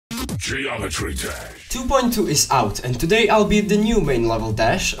Geometry Dash. 2.2 is out, and today I'll beat the new main level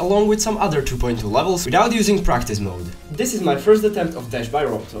dash along with some other 2.2 levels without using practice mode. This is my first attempt of dash by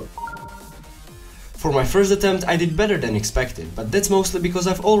RobTop. For my first attempt I did better than expected, but that's mostly because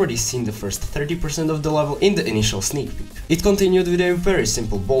I've already seen the first 30% of the level in the initial sneak peek. It continued with a very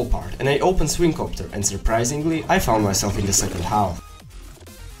simple ball part, and I opened Swingcopter, and surprisingly I found myself in the second half.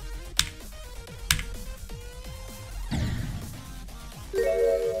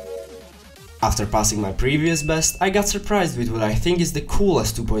 After passing my previous best, I got surprised with what I think is the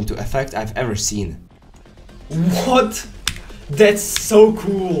coolest 2.2 effect I've ever seen. What? That's so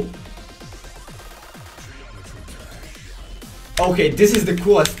cool! Okay, this is the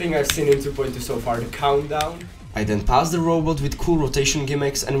coolest thing I've seen in 2.2 so far, the countdown. I then passed the robot with cool rotation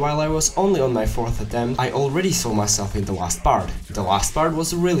gimmicks, and while I was only on my 4th attempt, I already saw myself in the last part. The last part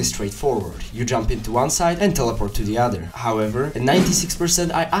was really straightforward. You jump into one side and teleport to the other. However, at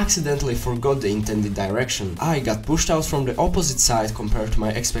 96% I accidentally forgot the intended direction. I got pushed out from the opposite side compared to my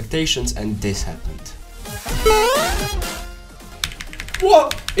expectations, and this happened.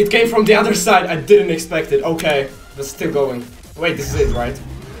 What? It came from the other side, I didn't expect it. Okay, but still going. Wait, this is it, right?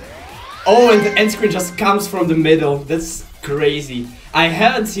 Oh, and the end screen just comes from the middle. That's crazy. I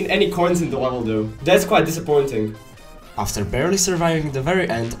haven't seen any coins in the level though. That's quite disappointing. After barely surviving the very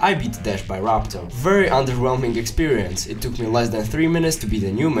end, I beat Dash by RobTop. Very underwhelming experience. It took me less than 3 minutes to beat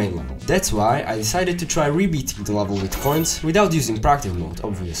the new main level. That's why I decided to try rebeating the level with coins without using practice mode,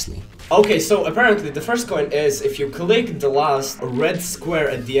 obviously. Okay, so apparently the first coin is if you click the last red square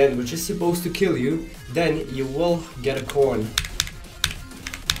at the end, which is supposed to kill you, then you will get a coin.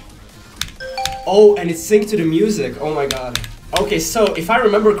 Oh, and it's synced to the music, oh my god. Okay, so if I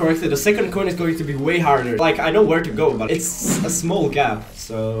remember correctly, the second coin is going to be way harder. Like, I know where to go, but it's a small gap,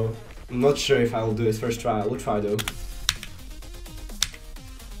 so I'm not sure if I will do it first try. I will try though.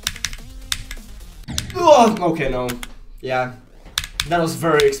 Oh, okay, no. Yeah, that was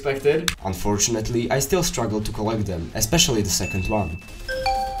very expected. Unfortunately, I still struggled to collect them, especially the second one.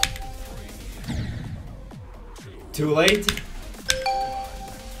 Too late.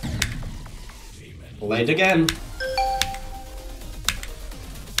 Late again.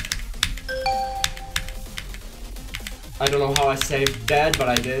 I don't know how I saved that, but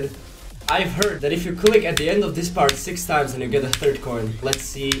I did. I've heard that if you click at the end of this part 6 times then you get a third coin. Let's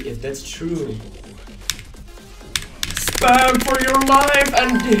see if that's true. Spam for your life,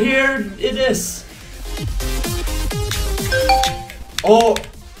 and here it is. Oh,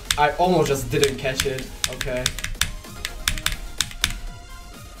 I almost just didn't catch it. Okay.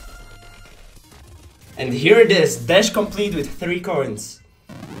 And here it is, dash complete with 3 coins.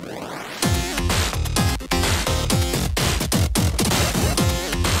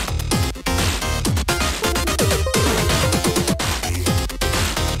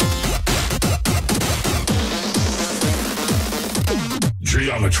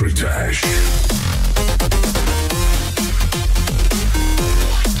 Geometry Dash.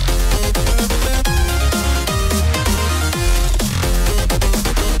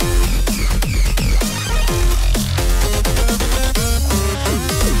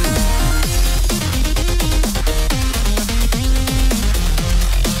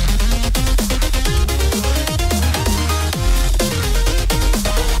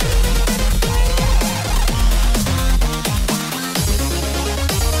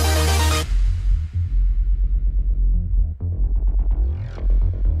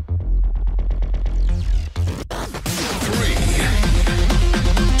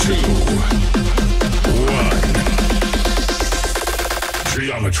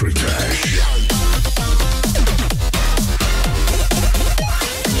 Geometry Dash.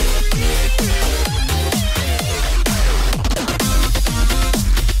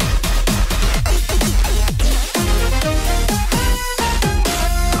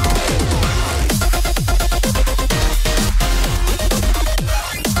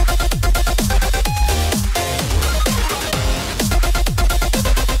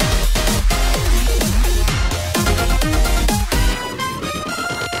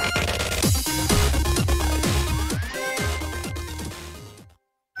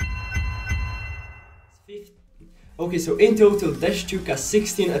 Okay, so in total Dash took us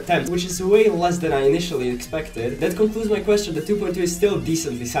 16 attempts, which is way less than I initially expected. That concludes my question. The 2.2 is still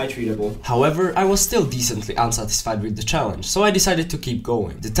decently sight readable. However, I was still decently unsatisfied with the challenge, so I decided to keep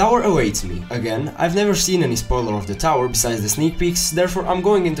going. The tower awaits me. Again, I've never seen any spoiler of the tower besides the sneak peeks, therefore I'm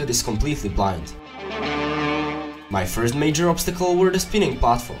going into this completely blind. My first major obstacle were the spinning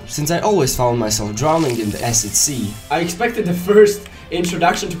platforms. Since I always found myself drowning in the acid sea, I expected the first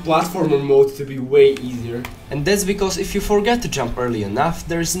introduction to platformer mode to be way easier. And that's because if you forget to jump early enough,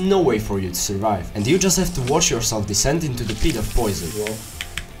 there is no way for you to survive. And you just have to watch yourself descend into the pit of poison. Whoa.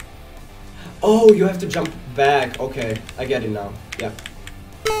 Oh, you have to jump back. Okay, I get it now. Yeah.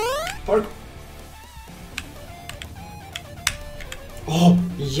 Park. Oh,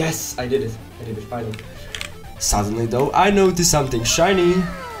 yes, I did it. I did it finally. Suddenly though, I noticed something shiny.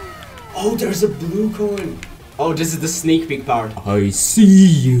 Oh, there's a blue coin. Oh, this is the sneak peek part. I see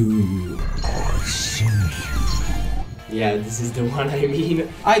you. Yeah, this is the one I mean.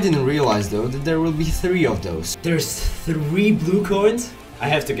 I didn't realize though that there will be 3 of those. There's 3 blue coins? I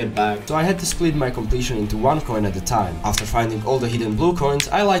have to get back. So I had to split my completion into 1 coin at a time. After finding all the hidden blue coins,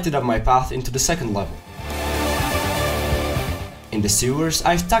 I lighted up my path into the second level. In the sewers,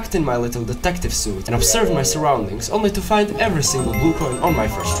 I've tucked in my little detective suit and observed my surroundings, only to find every single blue coin on my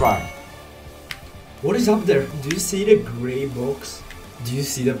first try. What is up there? Do you see the grey box? Do you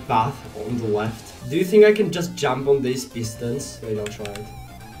see the path on the left? Do you think I can just jump on these pistons? Wait, I'll try it.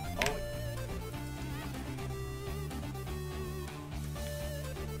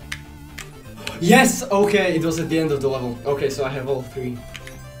 Oh. Yes! Okay, it was at the end of the level. Okay, so I have all 3.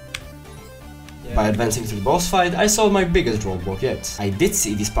 By advancing to the boss fight, I solved my biggest roadblock yet. I did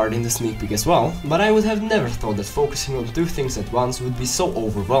see this part in the sneak peek as well, but I would have never thought that focusing on 2 things at once would be so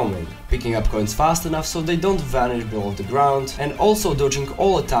overwhelming. Picking up coins fast enough so they don't vanish below the ground, and also dodging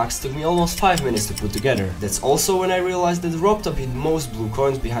all attacks took me almost 5 minutes to put together. That's also when I realized that RobTop hid most blue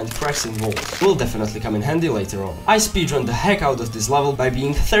coins behind cracks in walls. Will definitely come in handy later on. I speedrun the heck out of this level by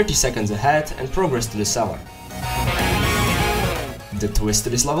being 30 seconds ahead and progress to the cellar. The twist to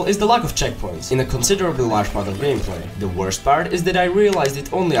this level is the lack of checkpoints in a considerably large part of gameplay. The worst part is that I realized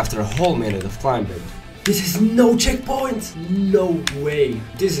it only after a whole minute of climbing. This is no checkpoint! No way!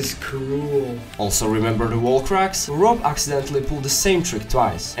 This is cruel. Also remember the wall cracks? Rob accidentally pulled the same trick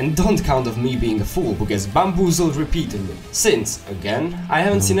twice. And don't count of me being a fool who gets bamboozled repeatedly. Since, again, I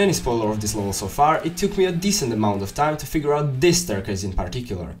haven't seen any spoiler of this level so far, it took me a decent amount of time to figure out this staircase in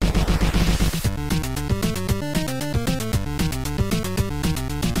particular.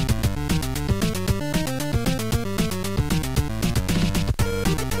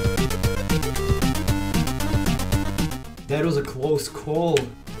 That was a close call.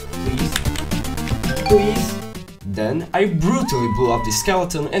 Please. Please. Then I brutally blew up the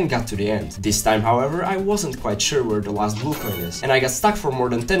skeleton and got to the end. This time, however, I wasn't quite sure where the last blue coin is, and I got stuck for more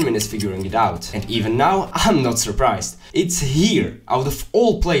than 10 minutes figuring it out. And even now, I'm not surprised. It's here, out of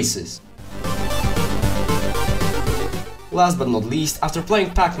all places. Last but not least, after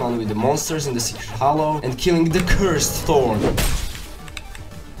playing Pac-Man with the monsters in the Secret Hollow and killing the cursed Thorn.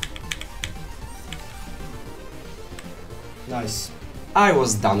 Nice. I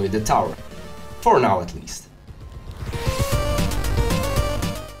was done with the tower. For now at least.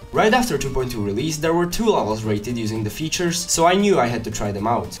 Right after 2.2 release, there were 2 levels rated using the features, so I knew I had to try them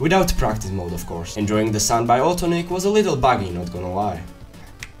out. Without practice mode, of course. Enjoying the sun by Autonic was a little buggy, not gonna lie.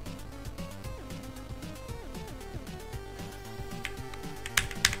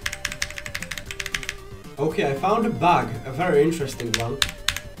 Okay, I found a bug, a very interesting one.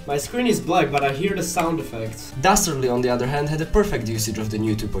 My screen is black, but I hear the sound effects. Dastardly, on the other hand, had a perfect usage of the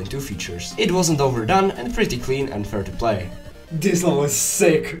new 2.2 features. It wasn't overdone and pretty clean and fair to play. This level is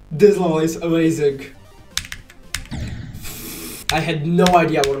sick. This level is amazing. I had no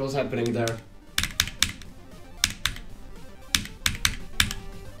idea what was happening there.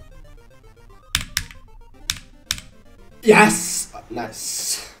 Yes!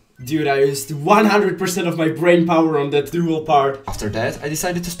 Nice. Dude, I used 100% of my brain power on that dual part. After that, I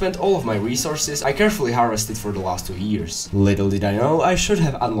decided to spend all of my resources I carefully harvested for the last 2 years. Little did I know, I should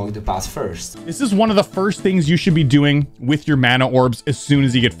have unlocked the path first. This is one of the first things you should be doing with your mana orbs as soon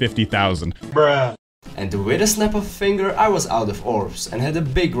as you get 50,000. Bruh. And with a snap of a finger, I was out of orbs and had a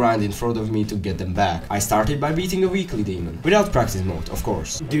big grind in front of me to get them back. I started by beating a weekly demon, without practice mode, of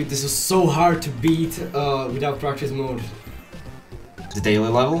course. Dude, this was so hard to beat without practice mode. The daily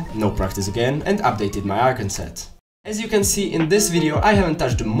level, no practice again, and updated my icon set. As you can see in this video, I haven't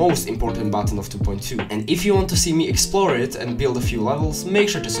touched the most important button of 2.2, and if you want to see me explore it and build a few levels, make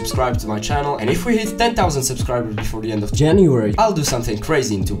sure to subscribe to my channel, and if we hit 10,000 subscribers before the end of January, I'll do something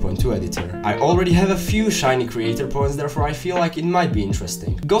crazy in 2.2 editor. I already have a few shiny creator points, therefore I feel like it might be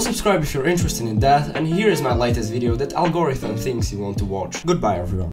interesting. Go subscribe if you're interested in that, and here is my latest video that algorithm thinks you want to watch. Goodbye everyone.